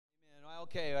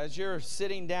Okay, as you're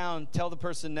sitting down, tell the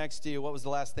person next to you, what was the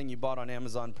last thing you bought on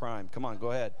Amazon Prime? Come on,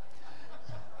 go ahead.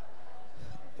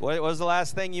 What was the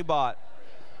last thing you bought?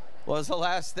 What was the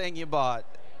last thing you bought?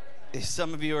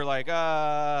 Some of you are like,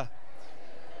 I'm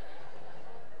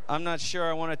not sure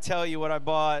I want to tell you what I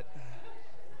bought.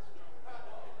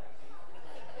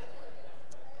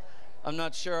 I'm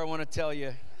not sure I want to tell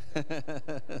you.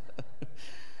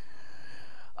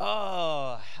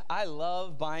 Oh, I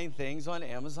love buying things on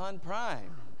Amazon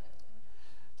Prime.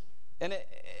 And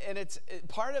it's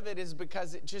part of it is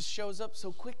because it just shows up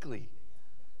so quickly.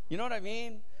 You know what I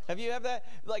mean? Have you had that?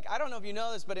 Like, I don't know if you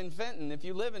know this, but in Fenton, if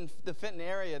you live in the Fenton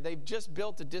area, they've just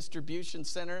built a distribution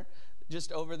center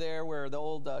just over there where the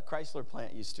old Chrysler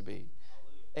plant used to be.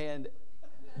 And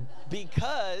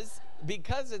because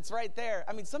it's right there,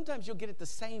 I mean, sometimes you'll get it the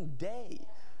same day.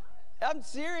 I'm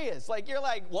serious. Like, you're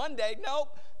like, one day,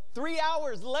 nope. 3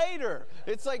 hours later,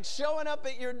 it's like showing up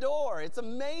at your door. It's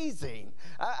amazing.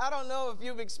 I don't know if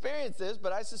you've experienced this,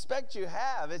 but I suspect you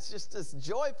have. It's just this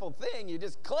joyful thing. You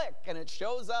just click and it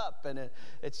shows up, and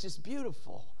it's just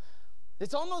beautiful.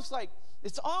 It's almost like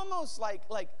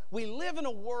we live in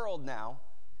a world now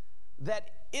that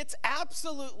it's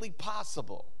absolutely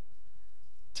possible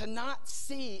to not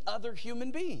see other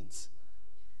human beings.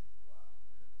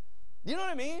 You know what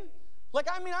I mean? Like,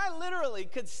 I literally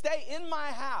could stay in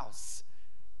my house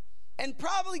and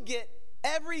probably get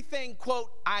everything, quote,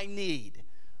 I need.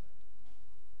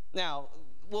 Now,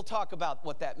 we'll talk about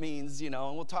what that means, and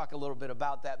we'll talk a little bit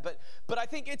about that. But I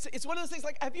think it's one of those things,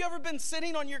 like, have you ever been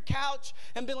sitting on your couch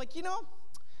and been like,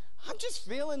 I'm just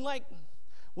feeling like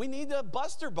we need a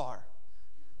Buster bar.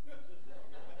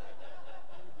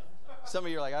 Some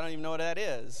of you are like, I don't even know what that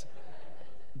is.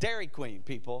 Dairy Queen,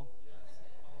 people.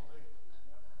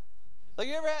 Like,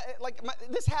 you ever had,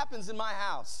 this happens in my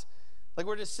house. Like,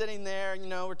 we're just sitting there,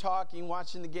 we're talking,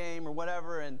 watching the game or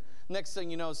whatever, and next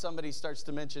thing you know, somebody starts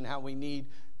to mention how we need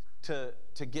to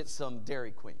get some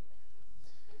Dairy Queen.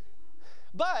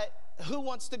 But who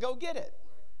wants to go get it?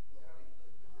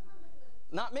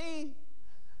 Not me.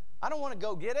 I don't want to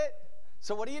go get it.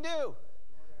 So what do?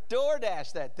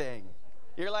 DoorDash that thing.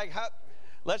 You're like,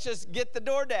 let's just get the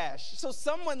DoorDash. So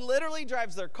someone literally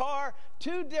drives their car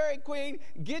to Dairy Queen,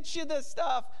 gets you the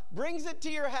stuff, brings it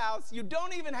to your house. You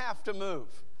don't even have to move.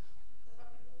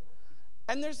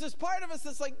 And there's this part of us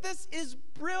that's like, this is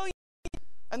brilliant.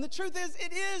 And the truth is,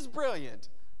 it is brilliant.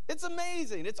 It's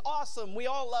amazing. It's awesome. We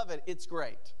all love it. It's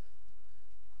great.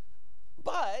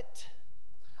 But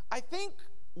I think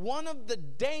one of the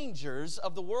dangers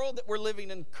of the world that we're living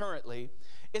in currently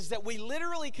is that we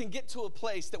literally can get to a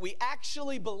place that we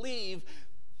actually believe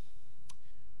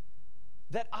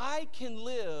that I can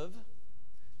live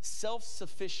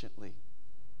self-sufficiently.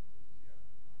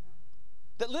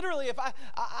 That literally if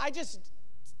I just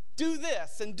do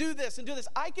this and do this and do this,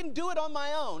 I can do it on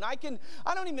my own. I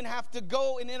don't even have to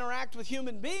go and interact with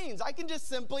human beings. I can just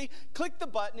simply click the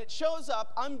button, it shows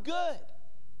up, I'm good.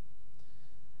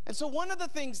 And so one of the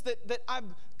things that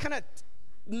I'm kind of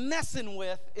messing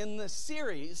with in this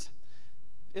series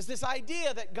is this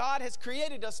idea that God has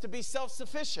created us to be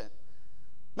self-sufficient.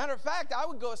 Matter of fact, I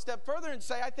would go a step further and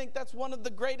say I think that's one of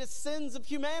the greatest sins of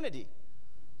humanity.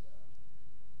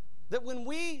 That when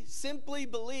we simply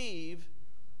believe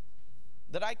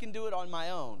that I can do it on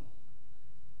my own,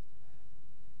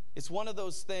 it's one of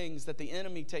those things that the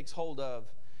enemy takes hold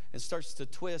of and starts to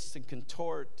twist and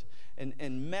contort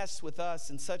and mess with us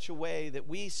in such a way that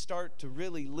we start to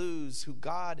really lose who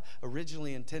God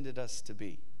originally intended us to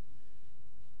be.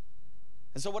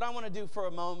 And so what I want to do for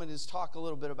a moment is talk a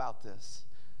little bit about this.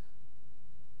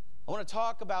 I want to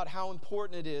talk about how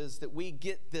important it is that we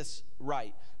get this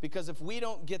right. Because if we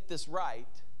don't get this right,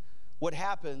 what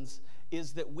happens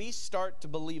is that we start to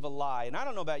believe a lie. And I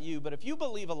don't know about you, but if you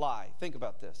believe a lie, think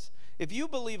about this. If you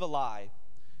believe a lie,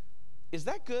 is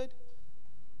that good?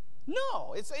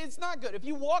 No, it's not good. If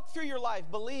you walk through your life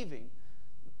believing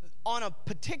on a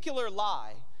particular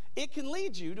lie, it can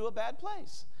lead you to a bad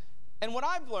place. And what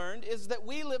I've learned is that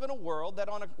we live in a world that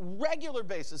on a regular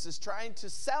basis is trying to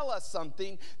sell us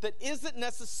something that isn't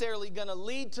necessarily going to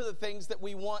lead to the things that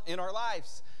we want in our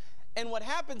lives. And what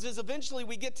happens is eventually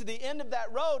we get to the end of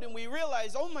that road and we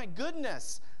realize, oh my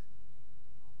goodness,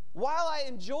 while I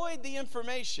enjoyed the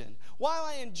information, while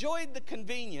I enjoyed the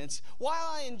convenience, while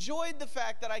I enjoyed the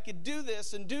fact that I could do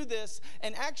this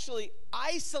and actually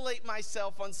isolate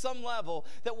myself on some level,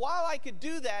 that while I could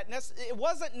do that, it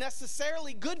wasn't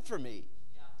necessarily good for me.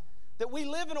 Yeah. That we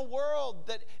live in a world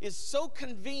that is so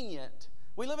convenient.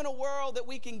 We live in a world that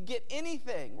we can get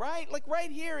anything, right? Like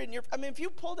right here if you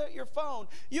pulled out your phone,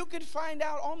 you could find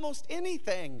out almost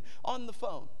anything on the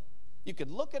phone. You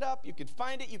could look it up. You could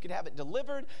find it. You could have it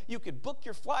delivered. You could book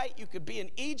your flight. You could be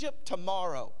in Egypt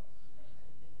tomorrow.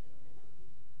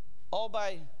 All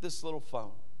by this little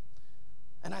phone.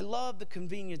 And I love the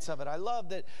convenience of it. I love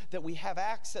that we have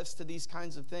access to these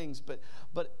kinds of things. But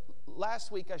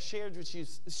last week I shared with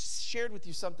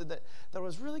you something that I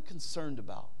was really concerned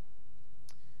about.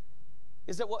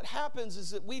 Is that what happens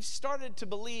is that we've started to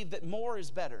believe that more is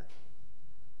better.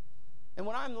 And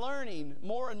what I'm learning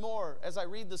more and more as I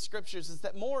read the scriptures is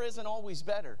that more isn't always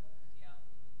better. Yeah.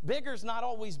 Bigger's not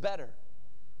always better.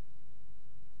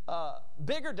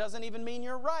 Bigger doesn't even mean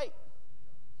you're right.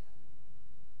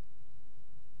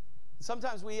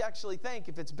 Sometimes we actually think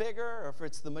if it's bigger or if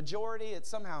it's the majority, it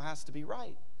somehow has to be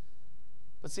right.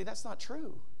 But see, that's not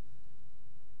true.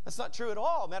 That's not true at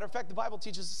all. Matter of fact, the Bible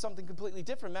teaches us something completely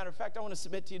different. Matter of fact, I want to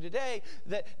submit to you today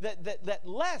that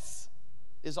less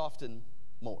is often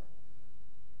more.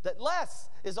 That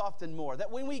less is often more. That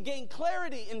when we gain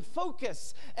clarity and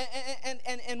focus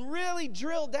and really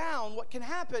drill down, what can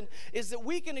happen is that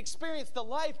we can experience the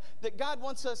life that God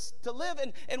wants us to live.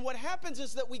 And what happens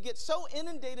is that we get so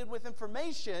inundated with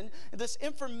information, and this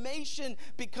information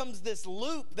becomes this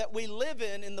loop that we live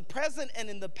in the present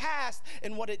and in the past.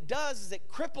 And what it does is it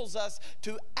cripples us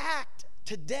to act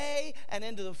today and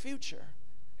into the future.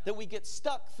 That we get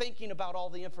stuck thinking about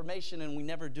all the information and we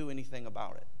never do anything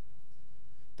about it.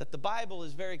 That the Bible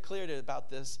is very clear about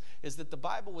this, is that the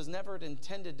Bible was never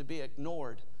intended to be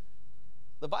ignored.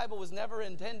 The Bible was never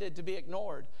intended to be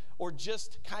ignored or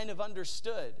just kind of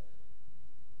understood.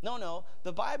 No,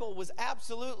 the Bible was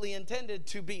absolutely intended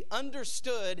to be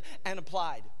understood and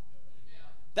applied.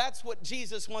 That's what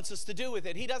Jesus wants us to do with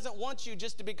it. He doesn't want you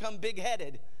just to become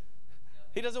big-headed.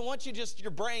 He doesn't want you just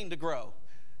your brain to grow.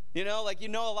 You know, like you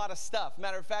know a lot of stuff.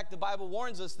 Matter of fact, the Bible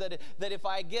warns us that if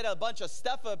I get a bunch of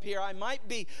stuff up here, I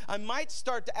might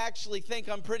start to actually think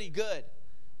I'm pretty good.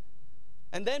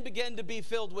 And then begin to be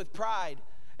filled with pride.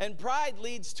 And pride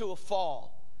leads to a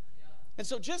fall. Yeah. And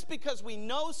so just because we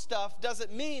know stuff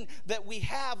doesn't mean that we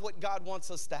have what God wants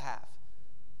us to have.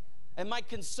 And my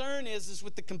concern is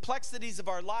with the complexities of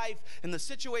our life and the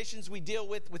situations we deal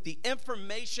with the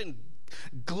information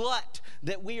glut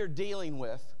that we are dealing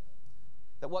with,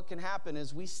 that what can happen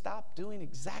is we stop doing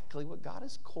exactly what God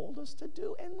has called us to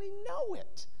do, and we know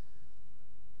it.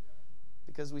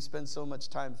 Because we spend so much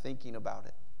time thinking about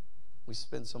it. We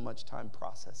spend so much time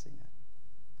processing it.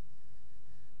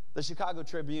 The Chicago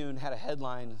Tribune had a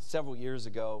headline several years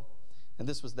ago, and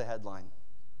this was the headline.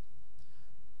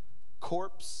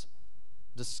 Corpse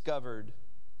discovered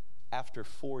after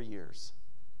 4 years.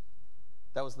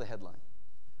 That was the headline.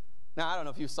 Now, I don't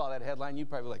know if you saw that headline. You'd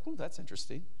probably be like, oh, that's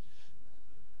interesting.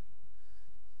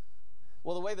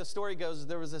 Well, the way the story goes is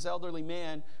there was this elderly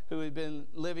man who had been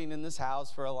living in this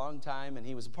house for a long time, and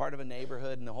he was a part of a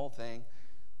neighborhood and the whole thing.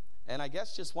 And I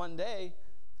guess just one day,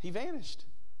 he vanished.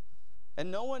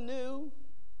 And no one knew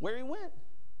where he went.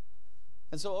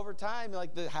 And so over time,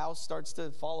 like the house starts to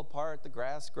fall apart, the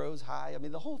grass grows high,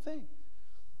 the whole thing.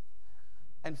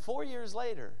 And 4 years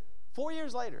later,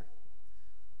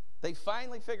 they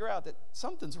finally figure out that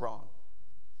something's wrong.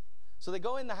 So they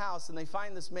go in the house and they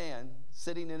find this man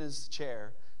sitting in his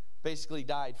chair, basically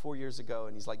died 4 years ago,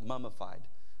 and he's like mummified,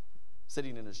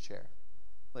 sitting in his chair.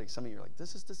 Like some of you are like,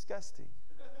 this is disgusting.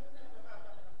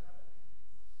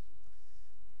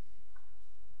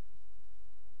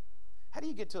 How do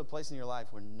you get to a place in your life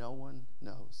where no one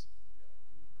knows?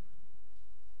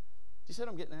 Do you see what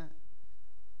I'm getting at?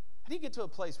 How do you get to a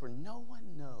place where no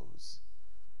one knows?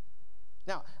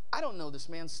 Now, I don't know this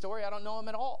man's story. I don't know him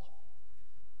at all.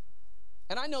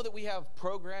 And I know that we have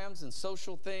programs and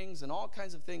social things and all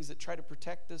kinds of things that try to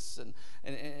protect us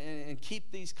and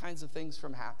keep these kinds of things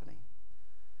from happening.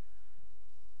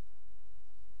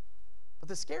 But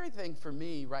the scary thing for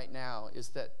me right now is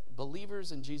that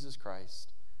believers in Jesus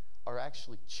Christ are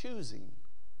actually choosing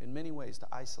in many ways to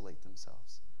isolate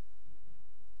themselves.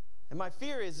 And my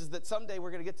fear is that someday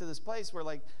we're going to get to this place where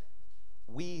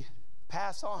we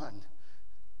pass on.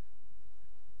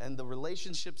 And the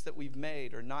relationships that we've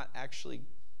made are not actually,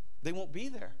 they won't be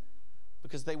there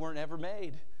because they weren't ever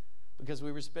made, because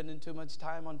we were spending too much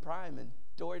time on Prime and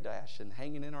DoorDash and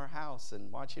hanging in our house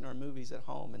and watching our movies at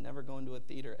home and never going to a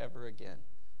theater ever again.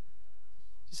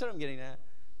 You see what I'm getting at?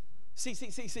 See,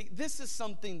 this is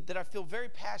something that I feel very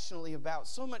passionately about,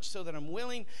 so much so that I'm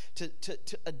willing to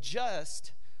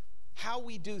adjust how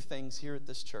we do things here at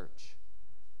this church.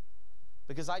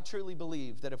 Because I truly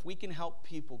believe that if we can help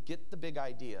people get the big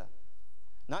idea,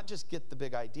 not just get the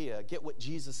big idea, get what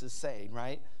Jesus is saying,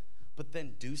 right? But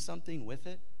then do something with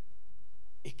it,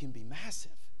 it can be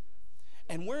massive.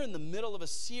 And we're in the middle of a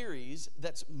series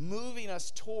that's moving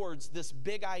us towards this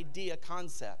big idea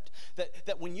concept.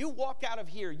 That when you walk out of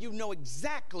here, you know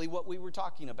exactly what we were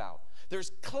talking about.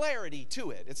 There's clarity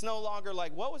to it. It's no longer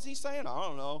like, what was he saying? I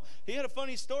don't know. He had a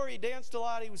funny story. He danced a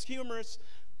lot. He was humorous.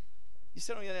 You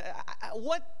said,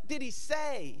 what did he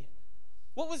say?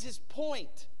 What was his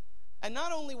point? And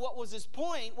not only what was his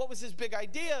point, what was his big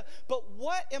idea, but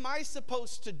what am I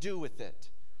supposed to do with it?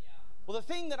 Well, the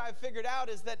thing that I've figured out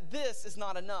is that this is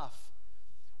not enough.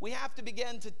 We have to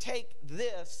begin to take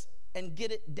this and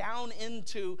get it down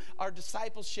into our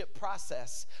discipleship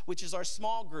process, which is our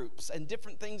small groups and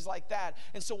different things like that.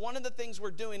 And so one of the things we're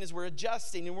doing is we're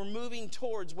adjusting and we're moving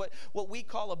towards what we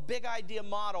call a big idea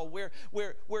model, where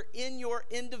in your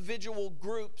individual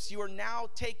groups, you are now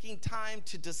taking time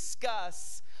to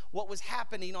discuss what was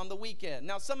happening on the weekend.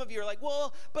 Now, some of you are like,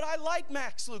 well, but I like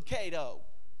Max Lucado.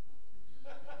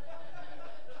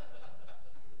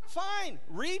 Fine,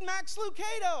 read Max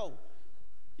Lucado.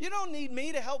 You don't need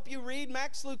me to help you read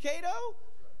Max Lucado.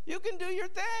 You can do your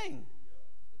thing.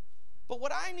 But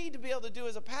what I need to be able to do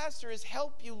as a pastor is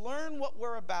help you learn what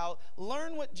we're about,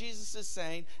 learn what Jesus is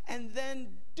saying, and then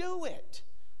do it.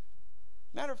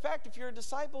 Matter of fact, if you're a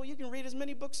disciple, you can read as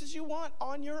many books as you want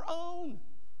on your own.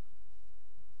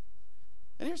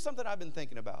 And here's something I've been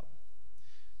thinking about.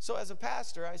 So as a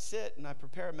pastor, I sit and I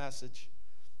prepare a message,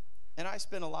 and I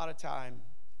spend a lot of time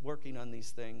working on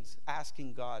these things,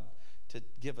 asking God to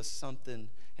give us something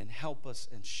and help us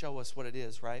and show us what it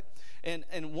is, right? And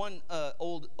one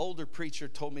older preacher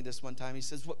told me this one time. He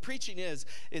says, what preaching is,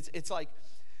 it's like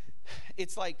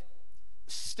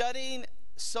studying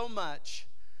so much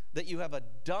that you have a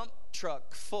dump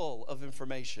truck full of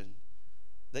information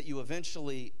that you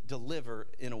eventually deliver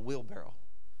in a wheelbarrow.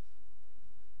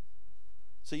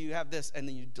 So you have this, and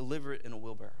then you deliver it in a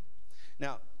wheelbarrow.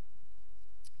 Now,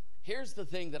 here's the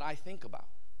thing that I think about.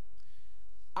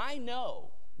 I know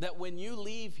that when you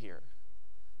leave here,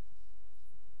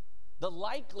 the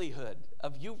likelihood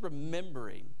of you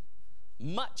remembering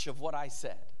much of what I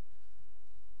said.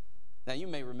 Now, you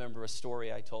may remember a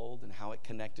story I told and how it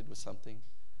connected with something.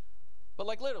 But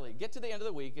like literally, get to the end of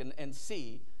the week and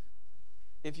see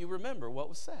if you remember what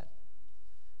was said.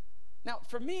 Now,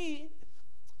 for me,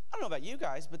 I don't know about you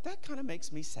guys, but that kind of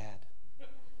makes me sad.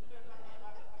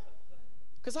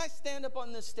 Because I stand up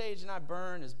on this stage and I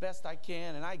burn as best I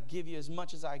can, and I give you as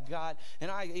much as I got, and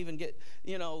I even get,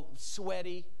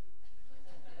 sweaty,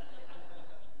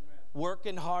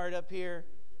 working hard up here.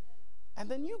 And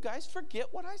then you guys forget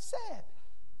what I said.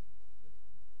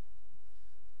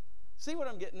 See what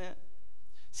I'm getting at?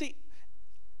 See,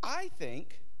 I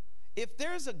think if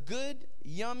there's a good,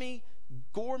 yummy,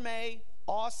 gourmet,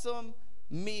 awesome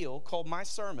meal called my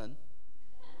sermon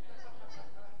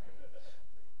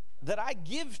that I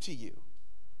give to you,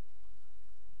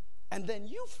 and then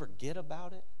you forget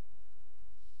about it,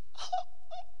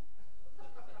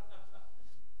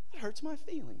 it hurts my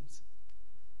feelings.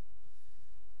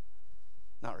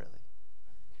 Not really.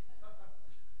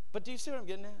 But do you see what I'm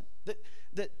getting at?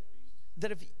 That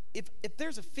if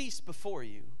there's a feast before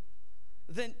you,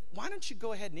 then why don't you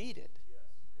go ahead and eat it?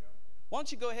 Why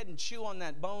don't you go ahead and chew on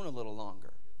that bone a little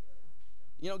longer?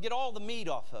 Get all the meat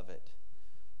off of it.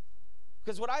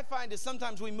 Because what I find is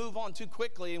sometimes we move on too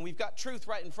quickly, and we've got truth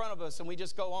right in front of us, and we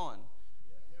just go on.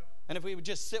 And if we would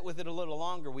just sit with it a little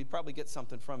longer, we'd probably get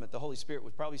something from it. The Holy Spirit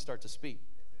would probably start to speak.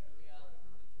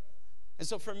 And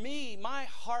so for me, my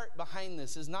heart behind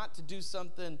this is not to do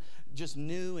something just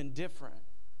new and different.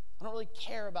 I don't really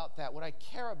care about that. What I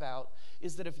care about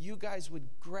is that if you guys would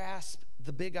grasp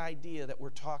the big idea that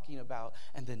we're talking about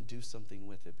and then do something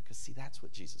with it. Because, see, that's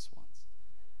what Jesus wants.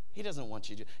 He doesn't want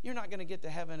you to. You're not going to get to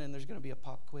heaven and there's going to be a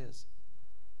pop quiz.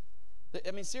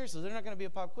 I mean, seriously, there's not going to be a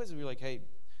pop quiz and be like, hey,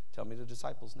 tell me the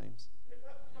disciples' names.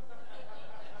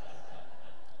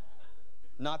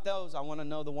 Not those. I want to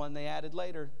know the one they added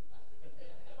later.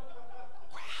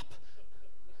 Crap.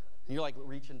 And you're like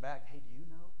reaching back. Hey, do you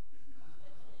know?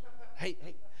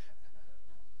 Hey.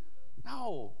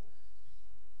 No.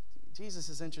 Jesus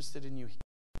is interested in you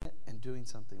and doing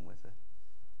something with it.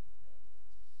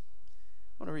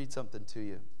 I want to read something to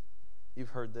you. You've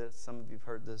heard this. Some of you have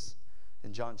heard this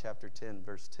in John chapter 10,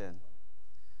 verse 10.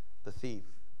 The thief,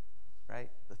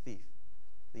 right? The thief,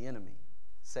 the enemy,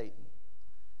 Satan.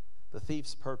 The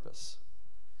thief's purpose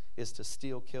is to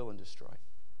steal, kill, and destroy.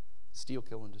 Steal,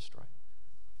 kill, and destroy.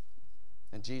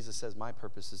 And Jesus says, my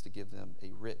purpose is to give them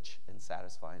a rich and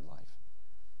satisfying life.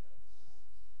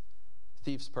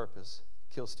 Thief's purpose,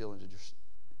 kill, steal, and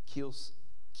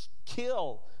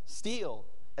steal,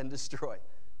 and destroy.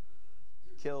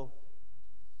 Kill,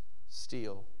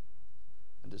 steal,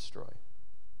 and destroy.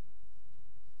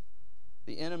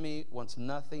 The enemy wants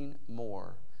nothing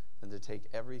more than to take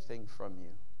everything from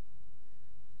you.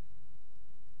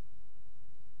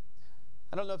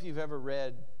 I don't know if you've ever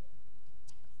read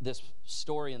this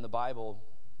story in the Bible.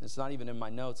 It's not even in my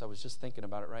notes. I was just thinking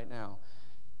about it right now.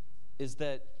 Is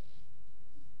that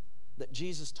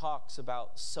Jesus talks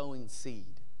about sowing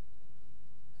seed.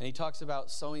 And he talks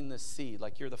about sowing this seed,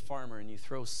 like you're the farmer and you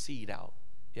throw seed out.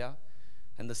 Yeah?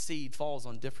 And the seed falls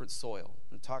on different soil.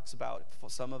 And it talks about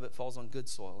some of it falls on good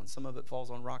soil and some of it falls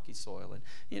on rocky soil.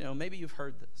 And, maybe you've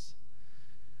heard this.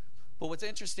 But what's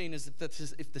interesting is that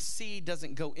if the seed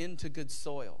doesn't go into good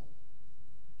soil,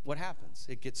 what happens?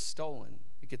 It gets stolen.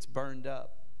 It gets burned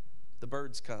up. The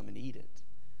birds come and eat it.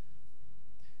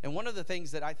 And one of the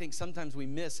things that I think sometimes we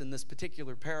miss in this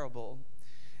particular parable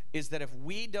is that if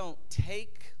we don't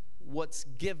take what's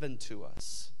given to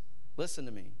us, listen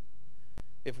to me,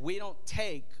 if we don't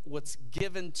take what's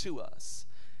given to us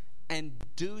and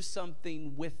do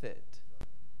something with it,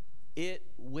 it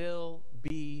will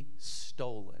be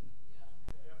stolen.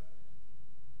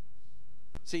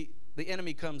 See, the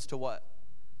enemy comes to what?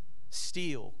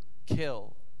 Steal,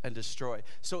 kill, and destroy.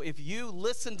 So if you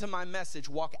listen to my message,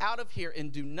 walk out of here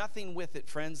and do nothing with it,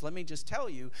 friends, let me just tell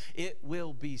you, it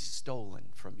will be stolen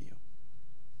from you.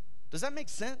 Does that make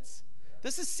sense?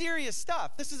 This is serious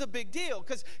stuff. This is a big deal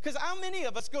because how many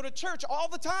of us go to church all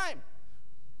the time?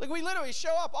 Like we literally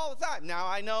show up all the time. Now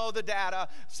I know the data.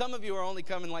 Some of you are only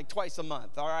coming like twice a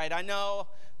month. All right, I know.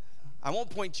 I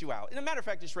won't point you out. As a matter of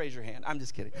fact, just raise your hand. I'm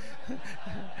just kidding.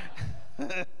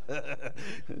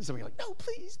 Somebody like, no,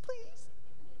 please, please.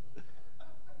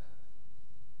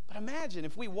 But imagine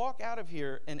if we walk out of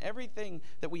here and everything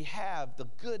that we have, the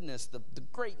goodness, the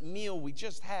great meal we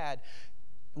just had,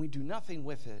 and we do nothing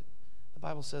with it. The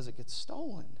Bible says it gets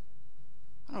stolen.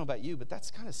 I don't know about you, but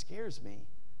that kind of scares me.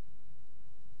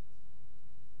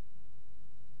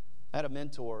 I had a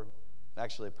mentor,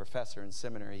 actually a professor in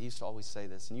seminary. He used to always say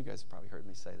this, and you guys have probably heard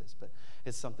me say this, but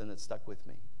it's something that stuck with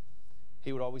me.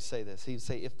 He would always say this. He would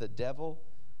say, if the devil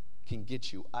can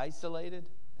get you isolated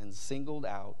and singled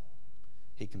out,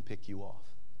 he can pick you off.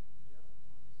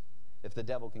 If the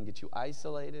devil can get you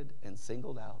isolated and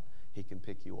singled out, he can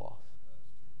pick you off.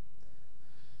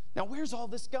 Now, where's all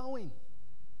this going?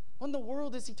 What in the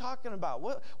world is he talking about?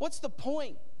 What's the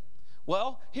point?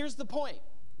 Well, here's the point.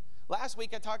 Last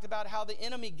week I talked about how the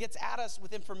enemy gets at us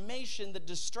with information that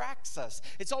distracts us.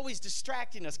 It's always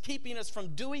distracting us, keeping us from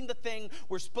doing the thing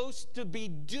we're supposed to be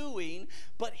doing.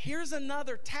 But here's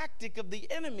another tactic of the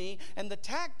enemy, and the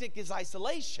tactic is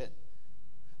isolation.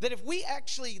 That if we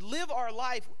actually live our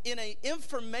life in an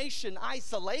information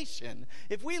isolation,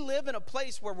 if we live in a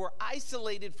place where we're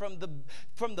isolated from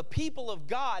the people of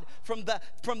God, from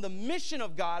the mission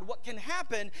of God, what can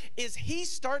happen is he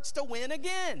starts to win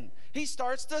again. He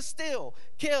starts to steal,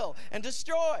 kill, and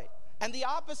destroy. And the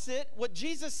opposite, what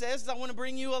Jesus says is, I want to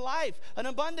bring you a life, an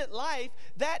abundant life.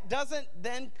 That doesn't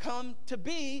then come to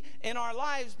be in our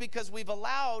lives because we've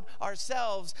allowed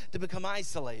ourselves to become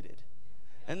isolated.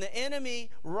 And the enemy,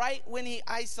 right when he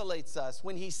isolates us,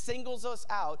 when he singles us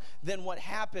out, then what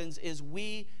happens is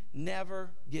we never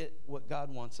get what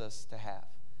God wants us to have.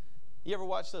 You ever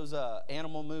watch those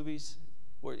animal movies?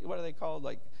 What are they called?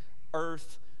 Like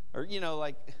Earth, or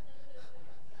like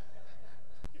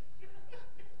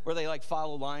where they like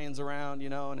follow lions around,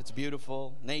 and it's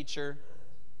beautiful. Nature.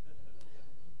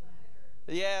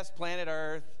 Yes, planet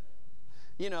Earth.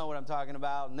 You know what I'm talking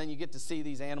about. And then you get to see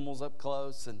these animals up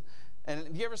close. And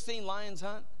have you ever seen lions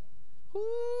hunt?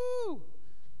 Woo!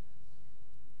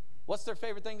 What's their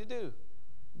favorite thing to do?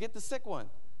 Get the sick one.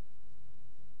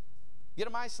 Get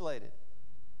them isolated.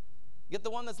 Get the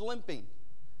one that's limping.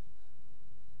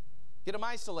 Get them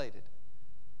isolated.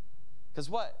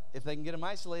 Because what? If they can get them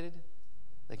isolated,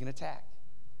 they can attack.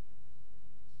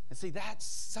 And see, that's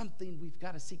something we've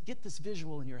got to see. Get this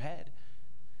visual in your head.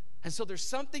 And so there's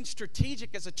something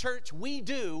strategic as a church we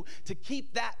do to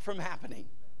keep that from happening.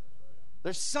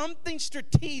 There's something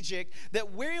strategic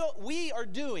that we are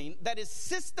doing that is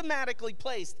systematically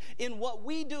placed in what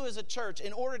we do as a church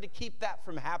in order to keep that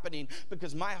from happening,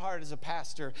 because my heart as a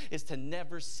pastor is to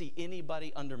never see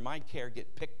anybody under my care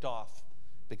get picked off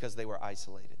because they were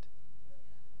isolated.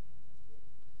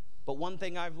 But one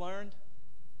thing I've learned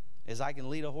is I can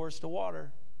lead a horse to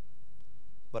water,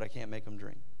 but I can't make them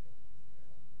drink.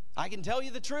 I can tell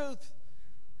you the truth,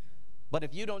 but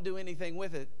if you don't do anything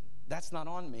with it, that's not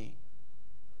on me.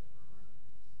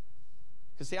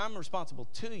 Because, see, I'm responsible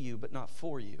to you, but not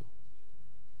for you.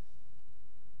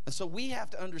 And so we have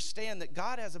to understand that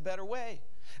God has a better way.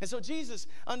 And so Jesus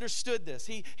understood this.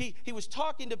 He was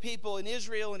talking to people in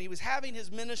Israel, and he was having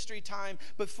his ministry time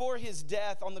before his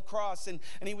death on the cross, and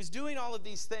he was doing all of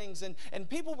these things, and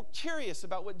people were curious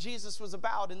about what Jesus was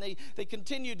about, and they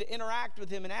continued to interact with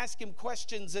him and ask him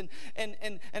questions, and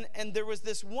there was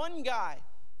this one guy,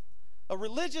 a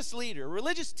religious leader, a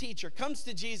religious teacher, comes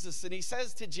to Jesus, and he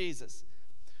says to Jesus,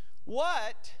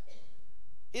 "What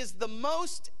is the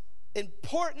most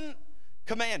important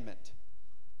commandment?"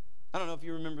 I don't know if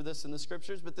you remember this in the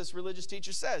scriptures, but this religious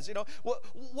teacher says,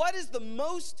 what is the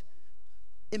most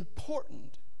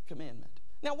important commandment?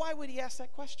 Now, why would he ask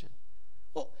that question?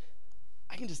 Well,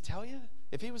 I can just tell you,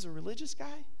 if he was a religious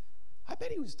guy, I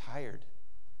bet he was tired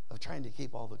of trying to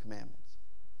keep all the commandments.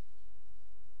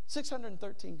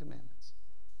 613 commandments.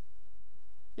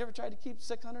 You ever tried to keep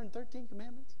 613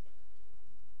 commandments?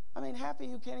 I mean, half of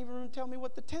you can't even tell me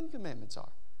what the 10 commandments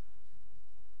are.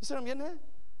 You see what I'm getting at?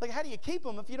 Like, how do you keep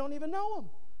them if you don't even know them?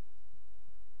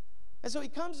 And so he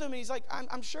comes to him and he's like,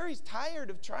 I'm sure he's tired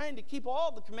of trying to keep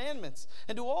all the commandments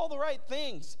and do all the right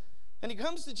things. And he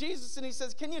comes to Jesus and he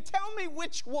says, can you tell me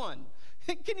which one?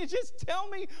 Can you just tell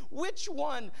me which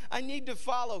one I need to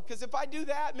follow? Because if I do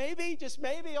that, maybe, just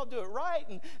maybe, I'll do it right.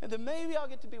 And then maybe I'll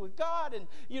get to be with God. And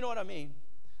you know what I mean?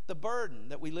 The burden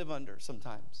that we live under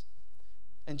sometimes.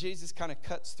 And Jesus kind of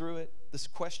cuts through it. This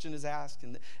question is asked.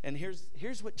 And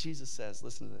here's what Jesus says.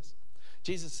 Listen to this.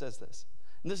 Jesus says this.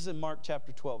 And this is in Mark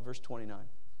chapter 12, verse 29.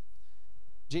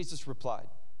 Jesus replied,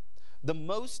 "The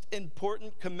most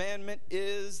important commandment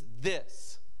is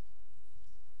this.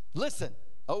 Listen,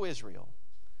 O Israel,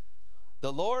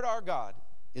 the Lord our God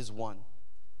is one.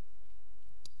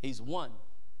 He's one.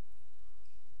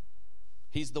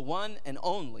 He's the one and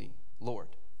only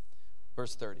Lord."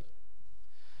 Verse 30.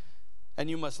 "And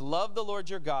you must love the Lord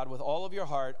your God with all of your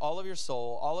heart, all of your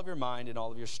soul, all of your mind, and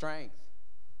all of your strength."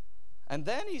 And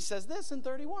then he says this in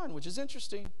 31, which is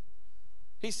interesting.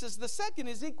 He says the second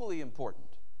is equally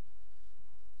important.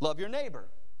 Love your neighbor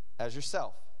as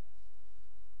yourself.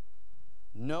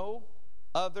 No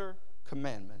other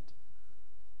commandment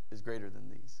is greater than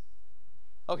these.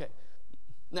 Okay,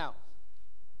 now,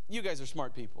 you guys are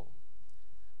smart people.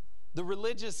 The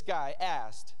religious guy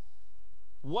asked,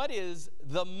 what is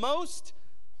the most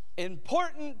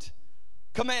important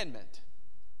commandment?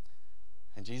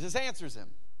 And Jesus answers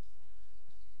him.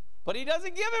 But he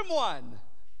doesn't give him one.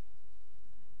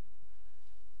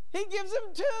 He gives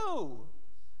him two.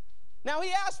 Now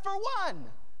he asked for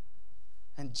one.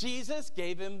 And Jesus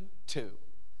gave him two.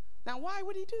 Now why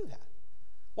would he do that?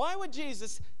 Why would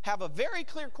Jesus have a very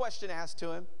clear question asked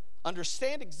to him,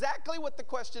 understand exactly what the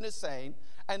question is saying,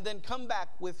 and then come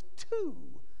back with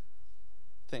two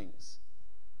things?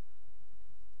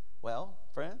 Well,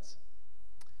 friends,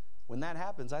 when that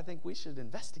happens, I think we should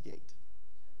investigate.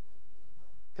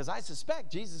 Because I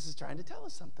suspect Jesus is trying to tell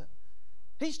us something.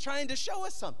 He's trying to show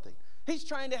us something. He's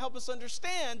trying to help us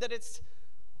understand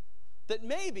that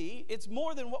maybe it's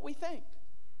more than what we think.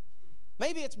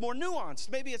 Maybe it's more nuanced.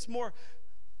 Maybe it's more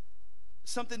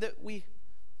something that we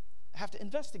have to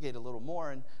investigate a little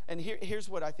more. And here's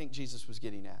what I think Jesus was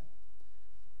getting at.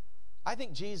 I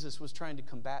think Jesus was trying to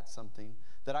combat something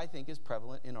that I think is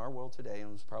prevalent in our world today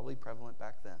and was probably prevalent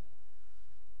back then.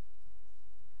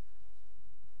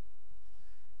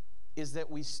 Is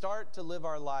that we start to live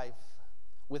our life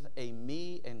with a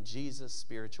me and Jesus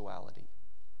spirituality.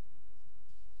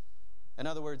 In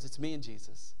other words, it's me and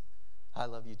Jesus. I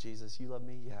love you, Jesus. You love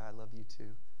me? Yeah, I love you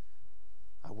too.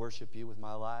 I worship you with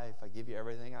my life. I give you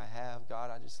everything I have. God,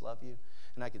 I just love you.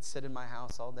 And I could sit in my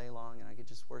house all day long and I could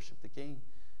just worship the King.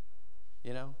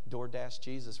 You know, DoorDash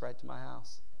Jesus right to my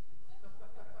house.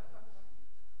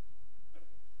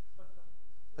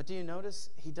 But do you notice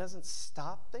he doesn't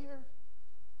stop there?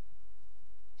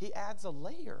 He adds a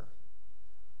layer.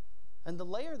 And the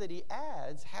layer that he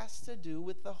adds has to do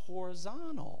with the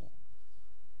horizontal,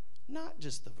 not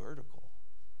just the vertical.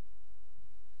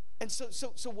 And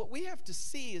so what we have to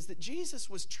see is that Jesus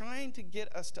was trying to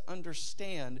get us to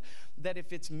understand that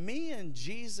if it's me and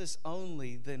Jesus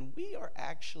only, then we are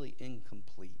actually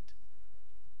incomplete.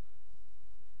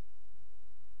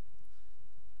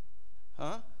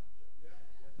 Huh?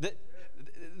 That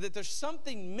there's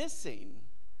something missing.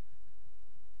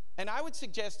 And I would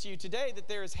suggest to you today that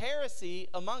there is heresy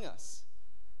among us.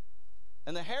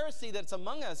 And the heresy that's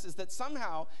among us is that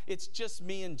somehow it's just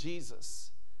me and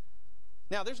Jesus.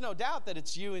 Now, there's no doubt that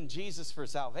it's you and Jesus for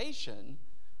salvation,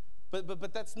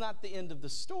 but that's not the end of the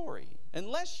story.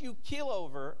 Unless you keel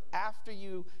over after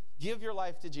you give your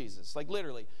life to Jesus. Like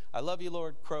literally, I love you,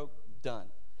 Lord, croak, done.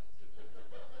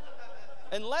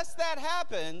 Unless that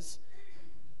happens,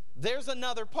 there's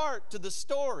another part to the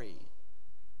story.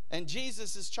 And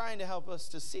Jesus is trying to help us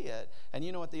to see it. And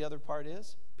you know what the other part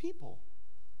is? People.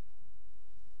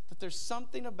 That there's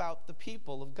something about the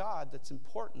people of God that's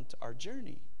important to our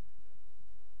journey.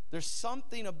 There's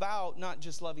something about not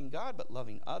just loving God, but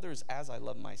loving others as I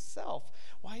love myself.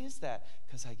 Why is that?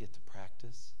 Because I get to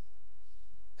practice.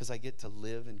 Because I get to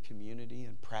live in community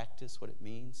and practice what it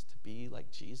means to be like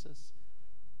Jesus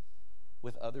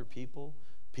with other people,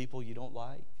 people you don't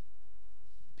like,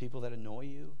 people that annoy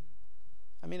you.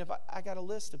 I mean, if I got a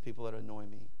list of people that annoy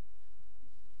me.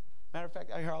 Matter of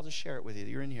fact, I'll just share it with you.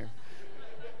 You're in here.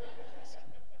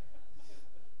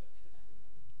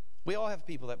 We all have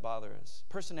people that bother us.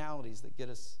 Personalities that get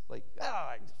us like,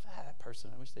 that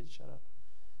person, I wish they'd shut up.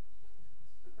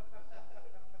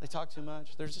 They talk too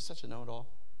much. They're just such a know-it-all.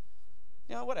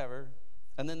 You know, whatever.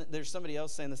 And then there's somebody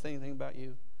else saying the same thing about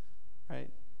you, right?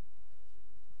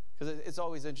 Because it's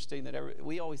always interesting that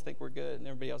we always think we're good and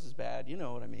everybody else is bad. You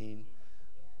know what I mean.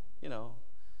 You know.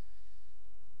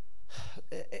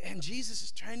 And Jesus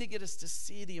is trying to get us to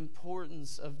see the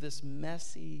importance of this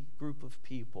messy group of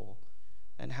people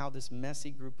and how this messy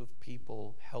group of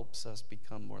people helps us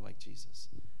become more like Jesus.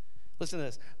 Listen to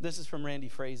this. This is from Randy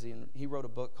Frazee, and he wrote a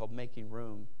book called Making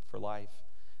Room for Life.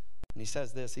 And he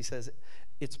says this. He says,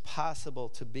 it's possible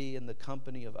to be in the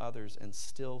company of others and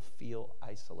still feel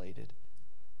isolated.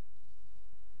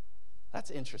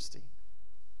 That's interesting.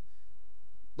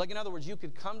 Like, in other words, you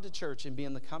could come to church and be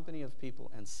in the company of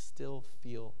people and still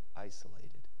feel isolated.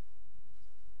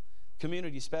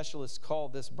 Community specialists call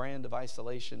this brand of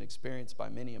isolation experienced by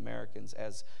many Americans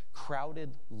as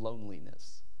crowded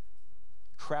loneliness.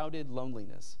 Crowded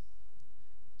loneliness.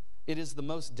 It is the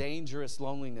most dangerous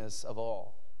loneliness of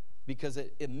all because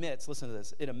it emits, listen to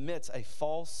this, it emits a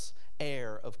false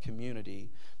air of community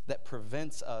that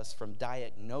prevents us from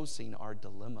diagnosing our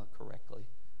dilemma correctly.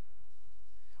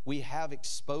 We have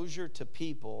exposure to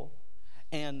people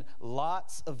and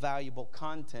lots of valuable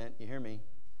content, you hear me,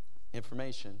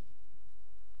 information,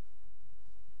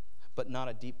 but not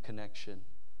a deep connection,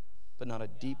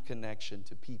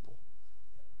 to people.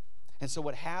 And so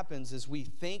what happens is we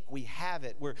think we have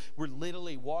it. We're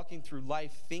literally walking through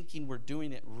life thinking we're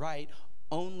doing it right,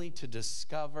 only to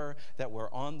discover that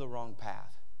we're on the wrong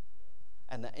path.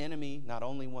 And the enemy not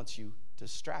only wants you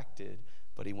distracted,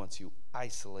 but he wants you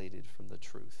isolated from the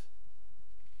truth.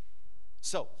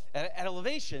 So, at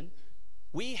Elevation,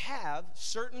 we have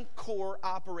certain core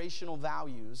operational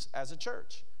values as a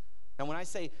church. And when I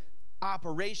say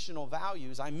operational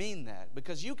values, I mean that.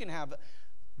 Because you can have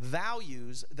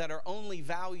values that are only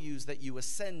values that you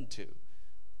ascend to,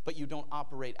 but you don't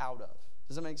operate out of.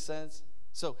 Does that make sense?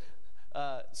 So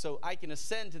I can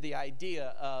ascend to the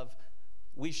idea of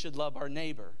we should love our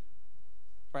neighbor,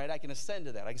 right? I can ascend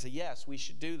to that. I can say, yes, we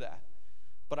should do that,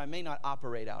 but I may not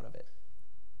operate out of it.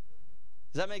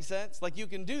 Does that make sense? Like, you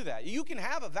can do that. You can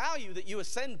have a value that you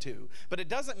ascend to, but it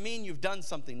doesn't mean you've done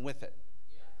something with it.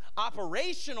 Yeah.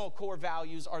 Operational core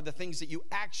values are the things that you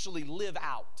actually live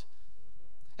out.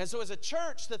 And so as a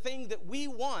church, the thing that we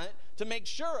want to make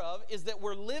sure of is that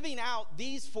we're living out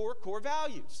these 4 core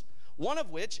values. One of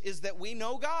which is that we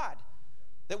know God,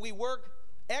 that we work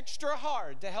extra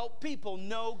hard to help people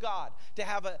know God, to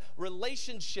have a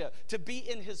relationship, to be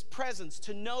in his presence,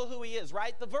 to know who he is,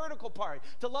 right? The vertical part,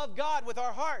 to love God with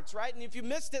our hearts, right? And if you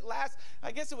missed it last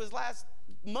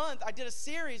month, I did a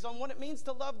series on what it means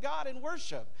to love God in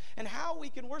worship and how we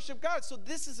can worship God. So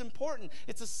this is important.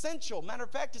 It's essential. Matter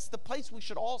of fact, it's the place we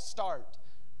should all start.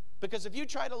 Because if you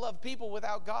try to love people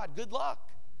without God, good luck.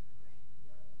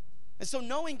 And so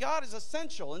knowing God is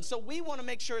essential. And so we want to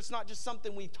make sure it's not just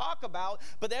something we talk about,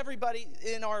 but everybody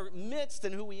in our midst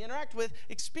and who we interact with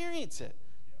experience it,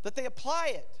 that they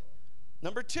apply it.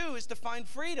 Number 2 is to find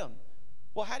freedom.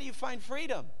 Well, how do you find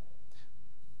freedom?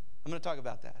 I'm going to talk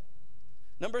about that.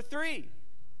 Number 3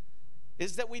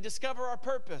 is that we discover our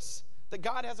purpose, that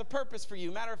God has a purpose for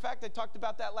you. Matter of fact, I talked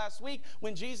about that last week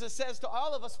when Jesus says to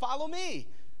all of us, follow me.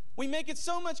 We make it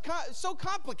so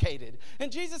complicated. And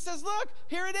Jesus says, look,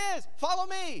 here it is. Follow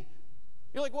me.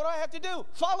 You're like, what do I have to do?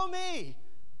 Follow me.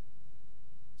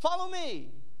 Follow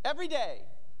me. Every day.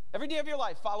 Every day of your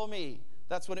life, follow me.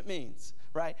 That's what it means,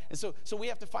 right? And so we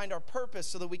have to find our purpose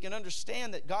so that we can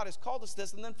understand that God has called us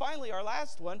this. And then finally, our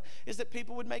last one is that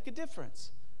people would make a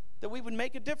difference. That we would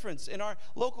make a difference in our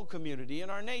local community, in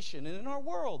our nation, and in our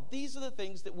world. These are the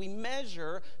things that we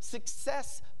measure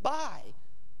success by.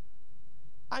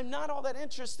 I'm not all that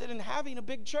interested in having a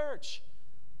big church.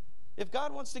 If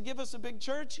God wants to give us a big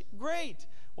church, great.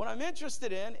 What I'm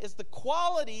interested in is the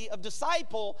quality of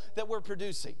disciple that we're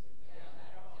producing.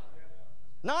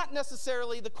 Not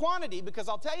necessarily the quantity, because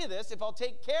I'll tell you this, if I'll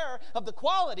take care of the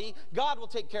quality, God will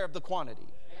take care of the quantity.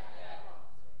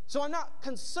 So I'm not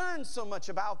concerned so much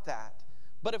about that.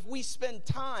 But if we spend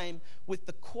time with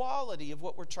the quality of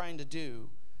what we're trying to do,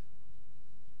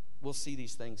 we'll see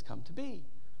these things come to be.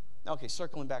 Okay,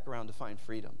 circling back around to find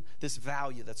freedom, this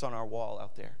value that's on our wall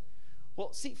out there.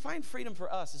 Well, see, find freedom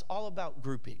for us is all about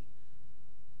grouping.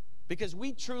 Because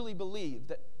we truly believe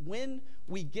that when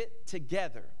we get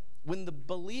together, when the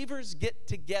believers get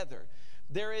together,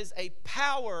 there is a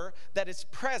power that is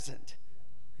present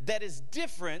that is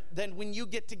different than when you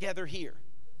get together here.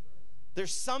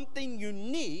 There's something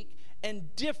unique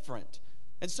and different.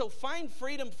 And so find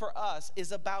freedom for us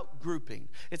is about grouping.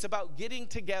 It's about getting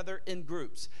together in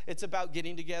groups. It's about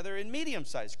getting together in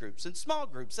medium-sized groups and small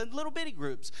groups and little bitty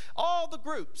groups. All the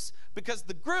groups, because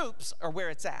the groups are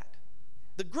where it's at.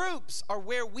 The groups are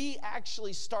where we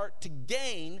actually start to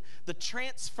gain the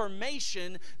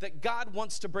transformation that God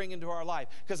wants to bring into our life.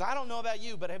 Because I don't know about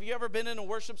you, but have you ever been in a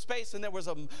worship space and there was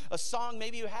a song,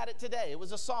 maybe you had it today. It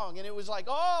was a song and it was like,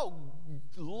 oh,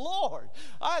 Lord,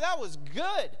 that was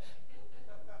good.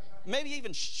 Maybe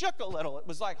even shook a little. It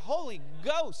was like Holy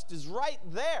Ghost is right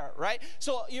there, right?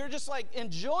 So you're just like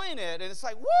enjoying it and it's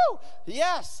like, woo,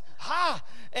 yes, ha,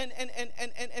 and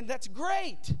that's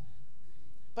great.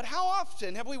 But how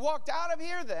often have we walked out of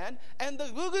here then and the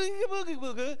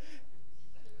boogie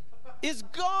is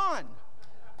gone?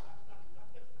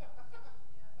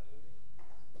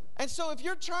 And so if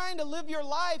you're trying to live your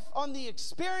life on the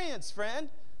experience, friend,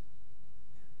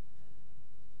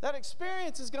 that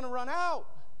experience is going to run out.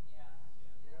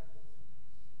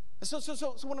 And so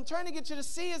what I'm trying to get you to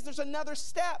see is there's another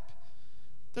step.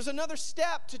 There's another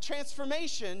step to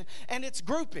transformation, and it's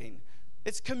grouping.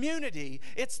 It's community.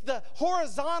 It's the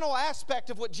horizontal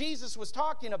aspect of what Jesus was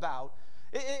talking about.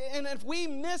 And if we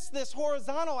miss this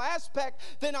horizontal aspect,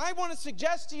 then I want to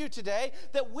suggest to you today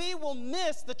that we will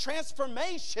miss the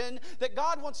transformation that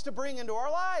God wants to bring into our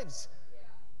lives.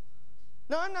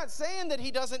 Now, I'm not saying that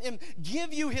he doesn't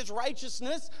give you his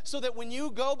righteousness so that when you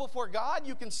go before God,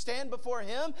 you can stand before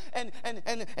him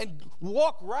and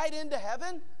walk right into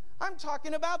heaven. I'm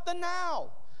talking about the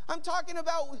now. I'm talking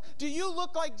about, do you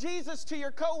look like Jesus to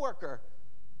your coworker?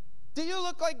 Do you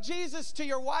look like Jesus to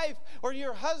your wife or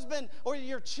your husband or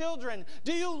your children?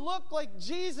 Do you look like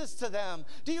Jesus to them?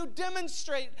 Do you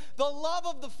demonstrate the love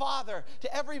of the Father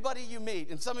to everybody you meet?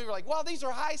 And some of you are like, well, these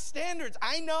are high standards.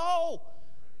 I know.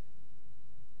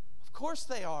 Of course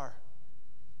they are,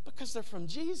 because they're from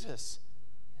Jesus.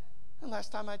 And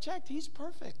last time I checked, he's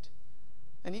perfect.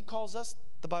 And he calls us,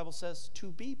 the Bible says,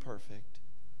 to be perfect.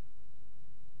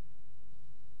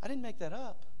 I didn't make that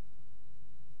up.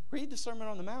 Read the Sermon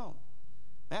on the Mount.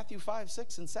 Matthew 5,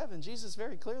 6, and 7. Jesus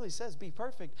very clearly says, be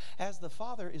perfect as the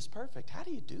Father is perfect. How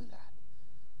do you do that?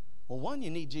 Well, one,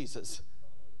 you need Jesus.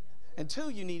 And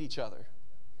two, you need each other.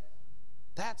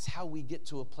 That's how we get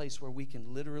to a place where we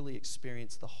can literally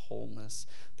experience the wholeness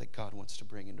that God wants to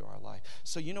bring into our life.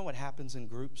 So you know what happens in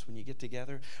groups when you get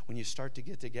together? When you start to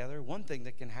get together, one thing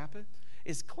that can happen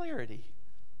is clarity.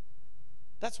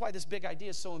 That's why this big idea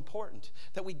is so important,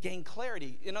 that we gain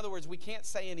clarity. In other words, we can't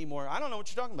say anymore, I don't know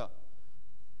what you're talking about.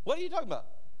 What are you talking about?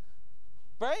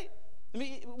 Right? I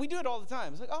mean, we do it all the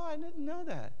time. It's like, oh, I didn't know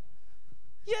that.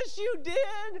 Yes, you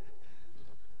did.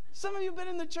 Some of you have been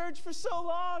in the church for so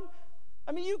long.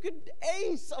 I mean, you could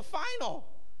ace a final.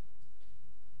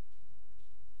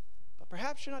 But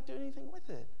perhaps you're not doing anything with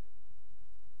it.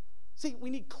 See, we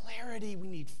need clarity. We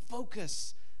need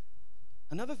focus.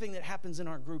 Another thing that happens in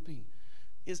our grouping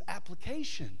is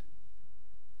application.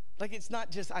 Like, it's not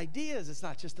just ideas, it's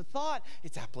not just a thought,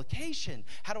 it's application.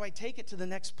 How do I take it to the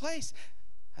next place?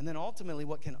 And then ultimately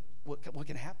what can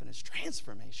happen is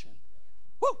transformation.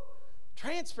 Woo!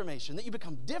 Transformation, that you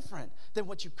become different than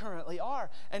what you currently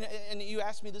are. And you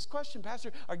asked me this question,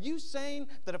 Pastor, are you saying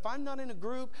that if I'm not in a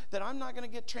group that I'm not going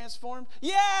to get transformed?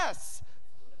 Yes!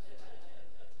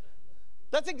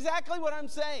 That's exactly what I'm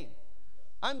saying.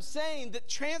 I'm saying that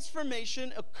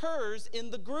transformation occurs in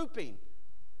the grouping.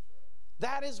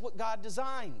 That is what God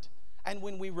designed. And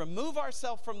when we remove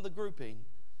ourselves from the grouping,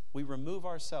 we remove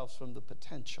ourselves from the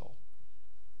potential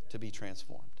to be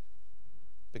transformed.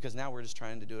 Because now we're just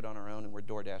trying to do it on our own and we're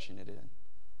door dashing it in. I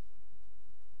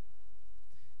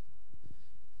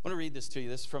want to read this to you.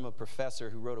 This is from a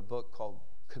professor who wrote a book called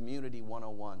Community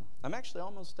 101. I'm actually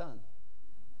almost done.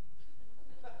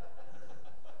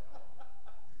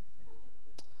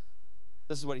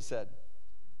 This is what he said.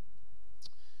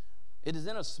 It is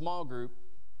in a small group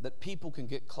that people can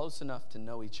get close enough to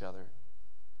know each other.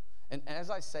 And as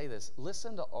I say this,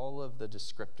 listen to all of the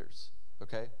descriptors,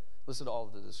 okay? Listen to all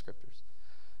of the descriptors.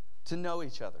 To know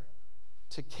each other,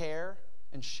 to care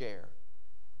and share,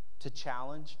 to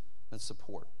challenge and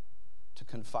support, to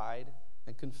confide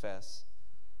and confess,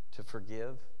 to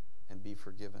forgive and be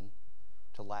forgiven,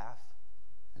 to laugh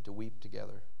and to weep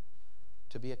together,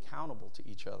 to be accountable to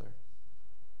each other,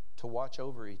 to watch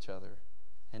over each other,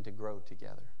 and to grow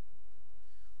together.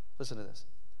 Listen to this.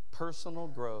 Personal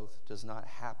growth does not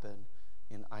happen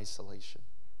in isolation.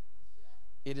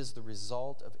 It is the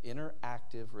result of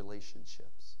interactive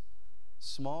relationships.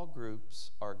 Small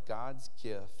groups are God's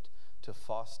gift to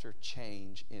foster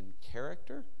change in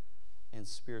character and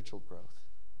spiritual growth.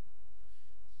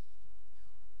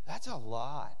 That's a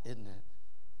lot, isn't it?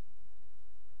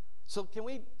 So can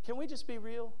we just be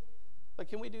real? Like,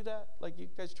 can we do that? Like, you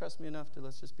guys trust me enough to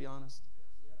let's just be honest?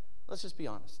 Let's just be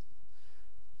honest.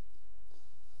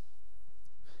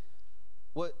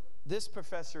 What this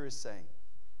professor is saying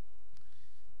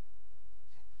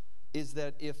is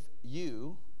that if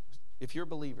you're a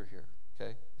believer here,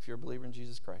 okay? If you're a believer in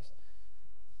Jesus Christ,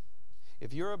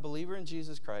 if you're a believer in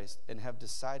Jesus Christ and have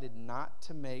decided not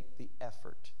to make the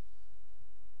effort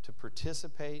to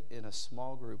participate in a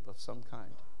small group of some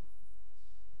kind,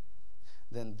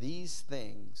 then these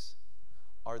things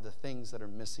are the things that are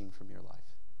missing from your life.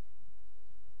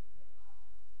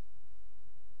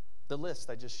 The list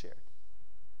I just shared.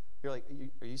 You're like,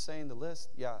 are you saying the list?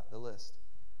 Yeah, the list.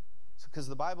 Because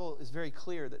the Bible is very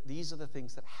clear that these are the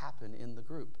things that happen in the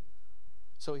group.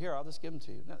 So here, I'll just give them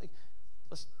to you. Now,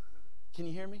 can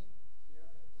you hear me?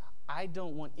 I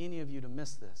don't want any of you to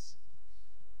miss this.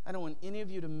 I don't want any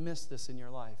of you to miss this in your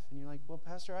life. And you're like, well,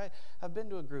 Pastor, I've been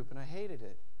to a group and I hated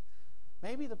it.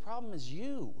 Maybe the problem is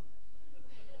you.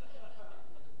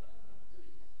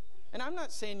 And I'm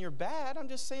not saying you're bad. I'm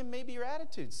just saying maybe your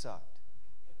attitude sucked.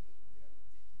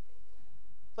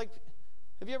 Like,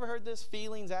 have you ever heard this?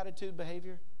 Feelings, attitude,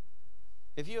 behavior?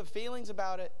 If you have feelings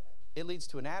about it, it leads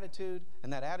to an attitude,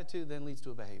 and that attitude then leads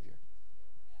to a behavior.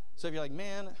 So if you're like,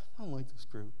 man, I don't like this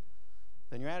group,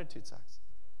 then your attitude sucks.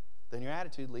 Then your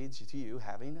attitude leads to you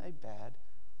having a bad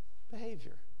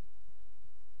behavior.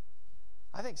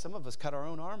 I think some of us cut our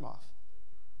own arm off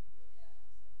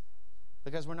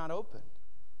because we're not open.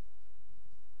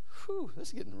 Whew, this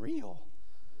is getting real.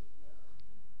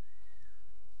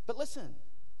 But listen,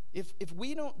 if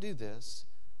we don't do this,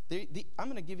 I'm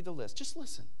going to give you the list. Just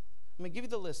listen. I'm going to give you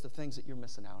the list of things that you're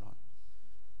missing out on.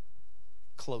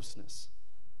 Closeness.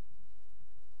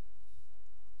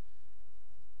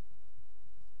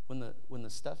 When the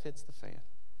stuff hits the fan,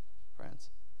 friends,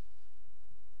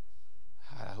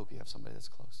 I hope you have somebody that's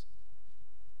close.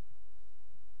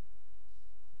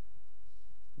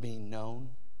 Being known,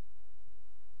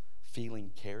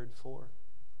 feeling cared for.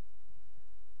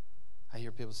 I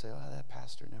hear people say, oh, that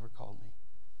pastor never called me.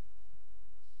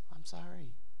 I'm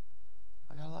sorry.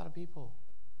 I got a lot of people.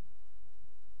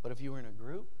 But if you were in a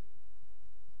group,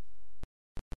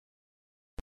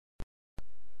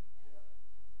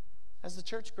 as the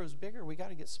church grows bigger, we got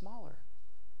to get smaller.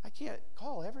 I can't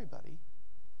call everybody.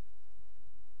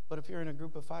 But if you're in a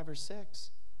group of 5 or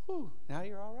 6, now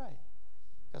you're all right.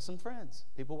 Got some friends,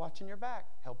 people watching your back,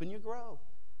 helping you grow.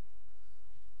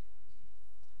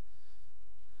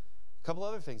 A couple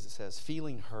other things it says.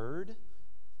 Feeling heard.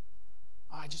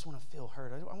 Oh, I just want to feel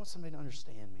heard. I want somebody to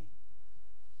understand me.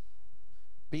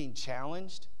 Being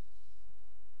challenged.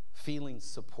 Feeling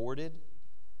supported.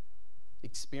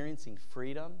 Experiencing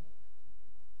freedom.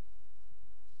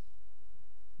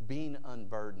 Being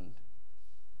unburdened.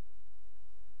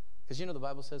 Because the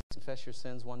Bible says, confess your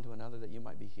sins one to another that you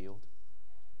might be healed.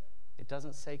 It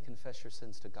doesn't say confess your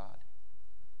sins to God.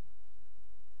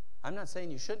 I'm not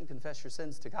saying you shouldn't confess your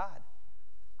sins to God.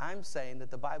 I'm saying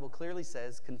that the Bible clearly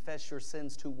says, confess your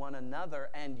sins to one another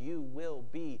and you will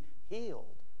be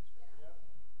healed.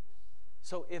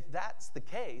 So if that's the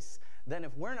case, then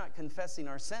if we're not confessing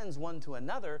our sins one to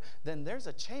another, then there's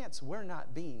a chance we're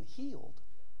not being healed.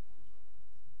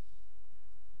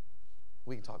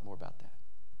 We can talk more about that.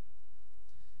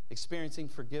 Experiencing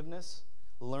forgiveness,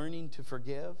 learning to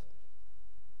forgive.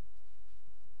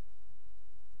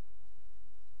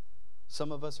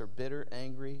 Some of us are bitter,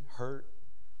 angry, hurt,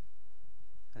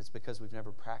 and it's because we've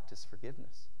never practiced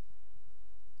forgiveness.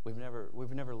 We've never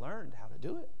learned how to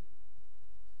do it.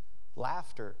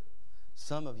 Laughter.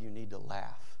 Some of you need to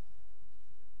laugh.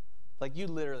 Like you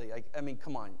literally,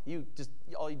 come on.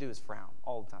 All you do is frown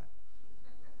all the time.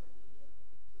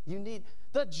 You need,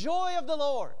 the joy of the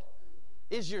Lord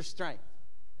is your strength.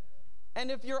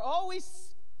 And if you're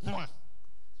always, then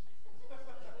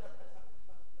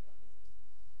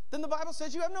the Bible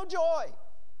says you have no joy.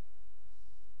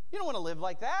 You don't want to live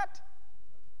like that.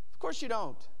 Of course you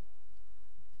don't.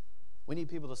 We need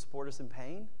people to support us in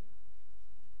pain.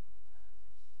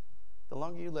 The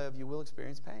longer you live, you will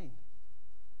experience pain.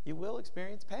 You will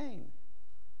experience pain.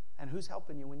 And who's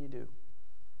helping you when you do?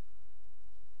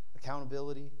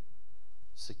 Accountability,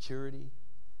 security,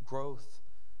 growth,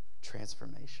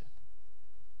 transformation.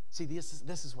 See, this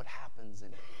is what happens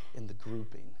in the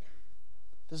grouping.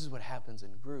 This is what happens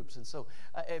in groups. And so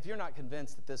if you're not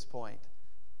convinced at this point,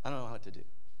 I don't know what to do,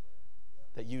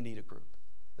 that you need a group,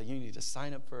 that you need to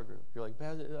sign up for a group. You're like,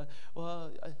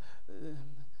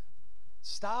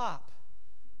 stop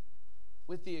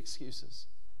with the excuses.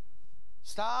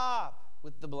 Stop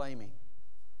with the blaming.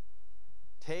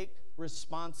 Take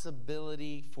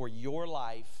responsibility for your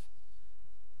life.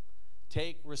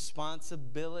 Take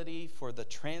responsibility for the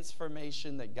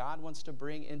transformation that God wants to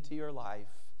bring into your life.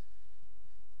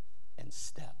 And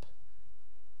step.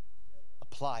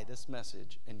 Apply this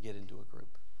message and get into a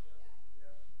group.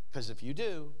 Because if you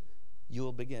do,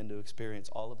 you'll begin to experience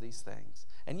all of these things.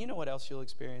 And you know what else you'll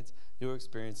experience? You'll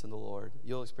experience in the Lord.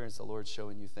 You'll experience the Lord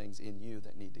showing you things in you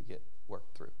that need to get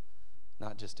worked through,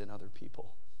 not just in other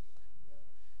people.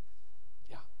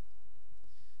 Yeah.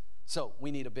 So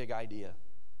we need a big idea.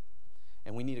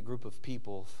 And we need a group of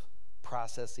people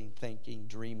processing, thinking,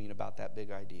 dreaming about that big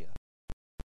idea.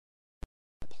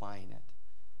 Applying it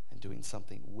and doing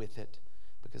something with it,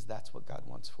 because that's what God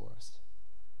wants for us.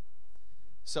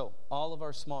 So all of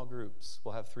our small groups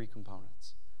will have 3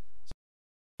 components.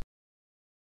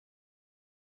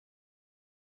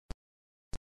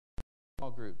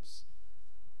 Small groups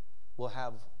will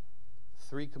have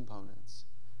 3 components.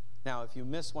 Now, if you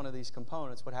miss one of these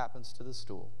components, what happens to the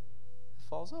stool? It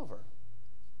falls over.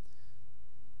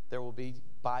 There will be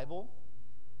Bible.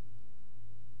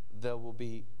 There will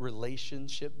be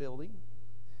relationship building.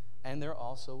 And there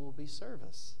also will be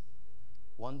service.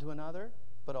 One to another,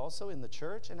 but also in the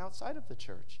church and outside of the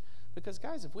church. Because,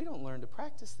 guys, if we don't learn to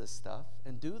practice this stuff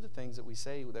and do the things that we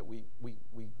say that we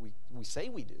say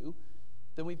we do,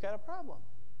 then we've got a problem.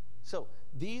 So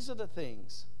these are the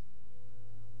things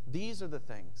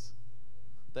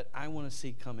that I want to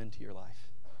see come into your life.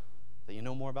 That you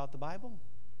know more about the Bible,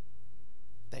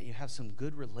 that you have some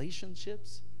good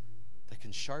relationships that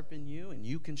can sharpen you and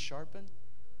you can sharpen.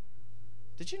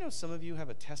 Did you know some of you have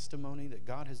a testimony that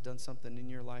God has done something in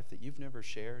your life that you've never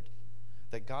shared?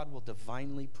 That God will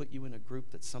divinely put you in a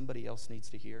group that somebody else needs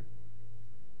to hear?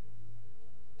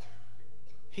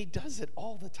 He does it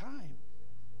all the time.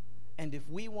 And if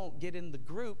we won't get in the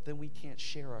group, then we can't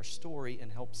share our story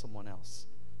and help someone else.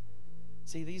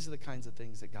 See, these are the kinds of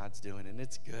things that God's doing, and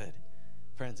it's good.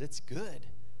 Friends, it's good.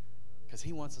 Because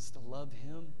he wants us to love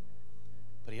him,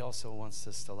 but he also wants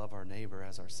us to love our neighbor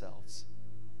as ourselves.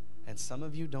 And some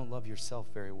of you don't love yourself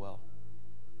very well.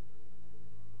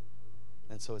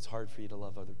 And so it's hard for you to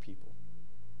love other people.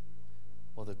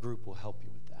 Well, the group will help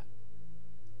you with that.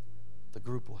 The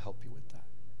group will help you with that.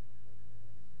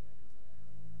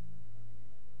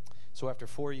 So after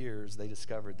 4 years, they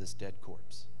discovered this dead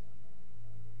corpse.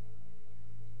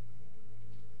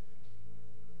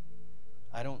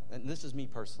 And this is me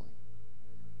personally.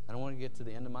 I don't want to get to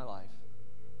the end of my life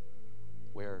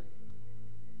where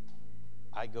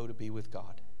I go to be with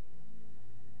God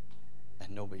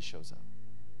and nobody shows up.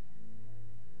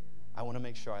 I want to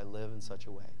make sure I live in such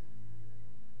a way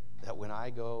that when I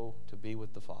go to be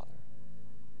with the Father,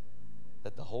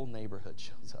 that the whole neighborhood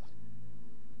shows up.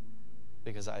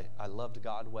 Because I loved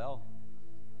God well,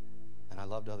 and I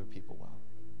loved other people well.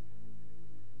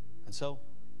 And so,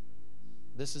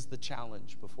 this is the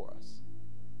challenge before us.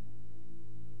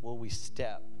 Will we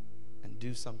step and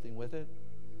do something with it?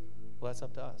 Well, that's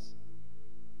up to us.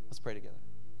 Let's pray together.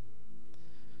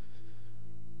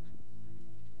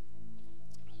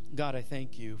 God, I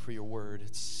thank you for your word.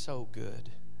 It's so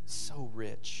good, so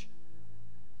rich.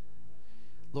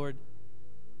 Lord,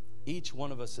 each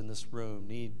one of us in this room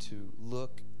need to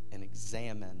look and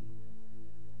examine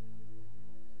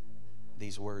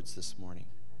these words this morning.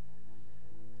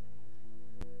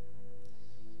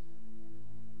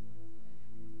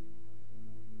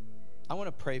 I want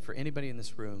to pray for anybody in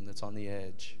this room that's on the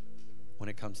edge when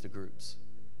it comes to groups.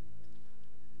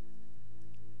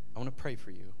 I want to pray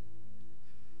for you.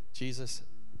 Jesus,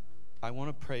 I want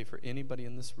to pray for anybody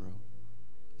in this room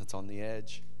that's on the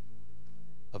edge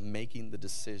of making the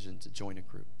decision to join a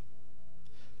group.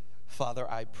 Father,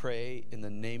 I pray in the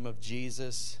name of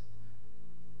Jesus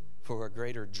for a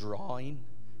greater drawing.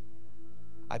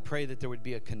 I pray that there would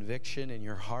be a conviction in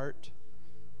your heart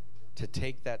to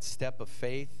take that step of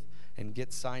faith and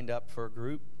get signed up for a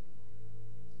group.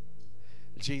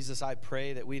 Jesus, I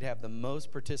pray that we'd have the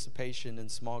most participation in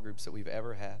small groups that we've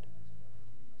ever had.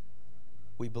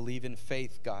 We believe in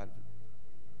faith, God,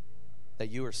 that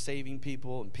you are saving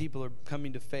people and people are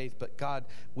coming to faith. But God,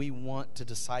 we want to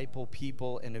disciple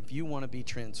people. And if you want to be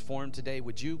transformed today,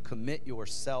 would you commit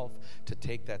yourself to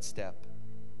take that step?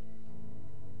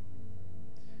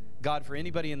 God, for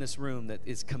anybody in this room that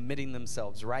is committing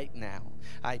themselves right now,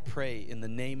 I pray in the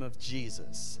name of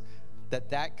Jesus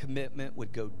that that commitment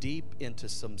would go deep into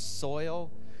some soil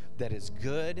that is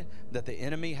good, that the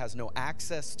enemy has no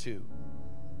access to,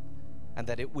 and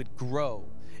that it would grow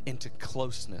into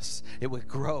closeness. It would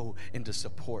grow into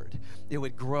support. It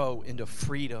would grow into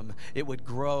freedom. It would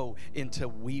grow into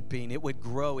weeping. It would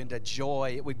grow into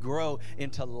joy. It would grow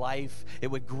into life.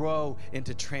 It would grow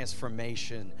into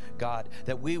transformation, God,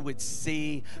 that we would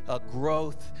see a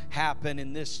growth happen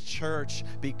in this church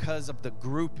because of the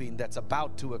grouping that's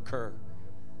about to occur.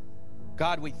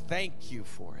 God, we thank you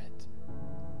for it.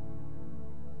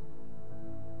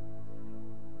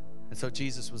 And so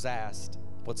Jesus was asked,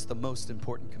 what's the most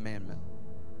important commandment?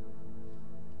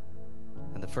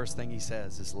 And the first thing he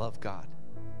says is love God.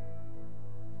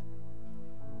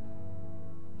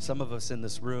 Some of us in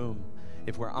this room,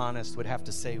 if we're honest, would have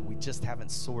to say we just haven't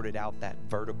sorted out that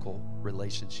vertical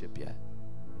relationship yet.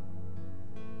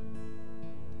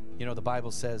 You know, the Bible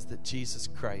says that Jesus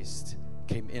Christ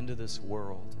came into this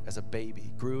world as a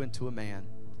baby, grew into a man,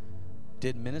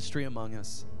 did ministry among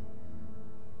us,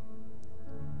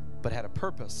 but had a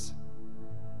purpose.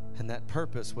 And that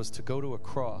purpose was to go to a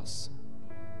cross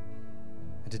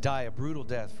and to die a brutal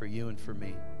death for you and for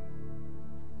me.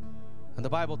 And the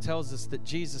Bible tells us that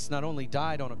Jesus not only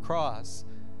died on a cross,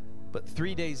 but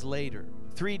 3 days later,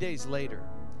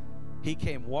 he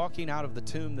came walking out of the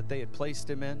tomb that they had placed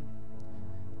him in.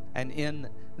 And in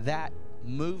that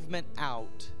movement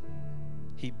out,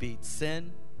 he beat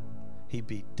sin, he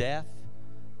beat death,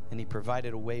 and he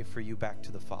provided a way for you back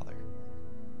to the Father.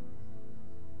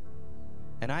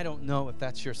 And I don't know if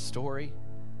that's your story,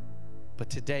 but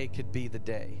today could be the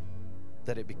day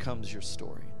that it becomes your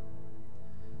story.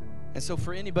 And so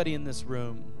for anybody in this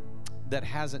room that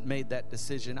hasn't made that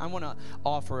decision, I want to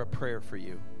offer a prayer for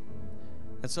you.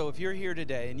 And so if you're here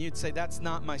today and you'd say, that's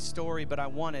not my story, but I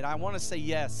want it. I want to say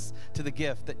yes to the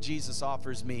gift that Jesus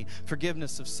offers me,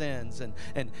 forgiveness of sins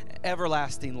and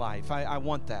everlasting life. I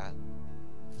want that.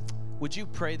 Would you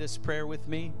pray this prayer with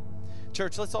me?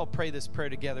 Church, let's all pray this prayer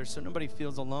together so nobody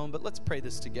feels alone, but let's pray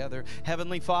this together.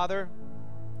 Heavenly Father,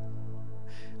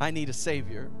 I need a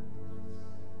Savior.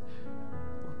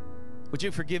 Would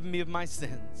you forgive me of my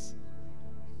sins?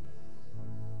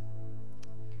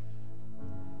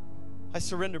 I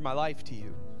surrender my life to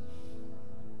you.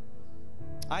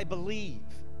 I believe.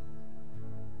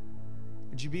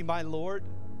 Would you be my Lord?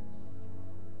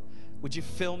 Would you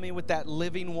fill me with that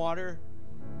living water?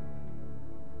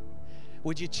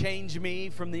 Would you change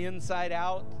me from the inside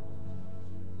out?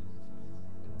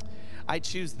 I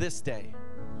choose this day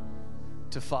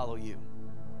to follow you.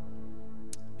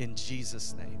 In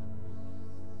Jesus' name,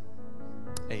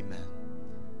 amen.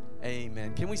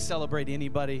 Amen. Can we celebrate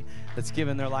anybody that's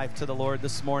given their life to the Lord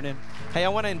this morning? Hey, I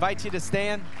want to invite you to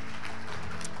stand.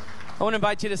 I want to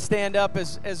invite you to stand up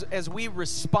as we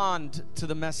respond to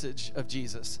the message of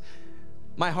Jesus.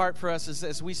 My heart for us is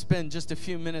as we spend just a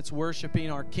few minutes worshiping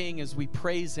our King, as we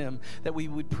praise him, that we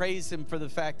would praise him for the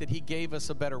fact that he gave us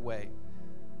a better way.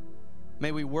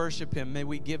 May we worship him. May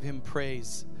we give him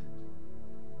praise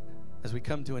as we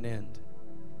come to an end.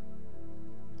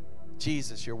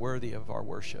 Jesus, you're worthy of our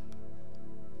worship.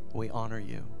 We honor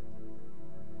you.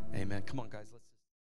 Amen. Come on, guys. Let's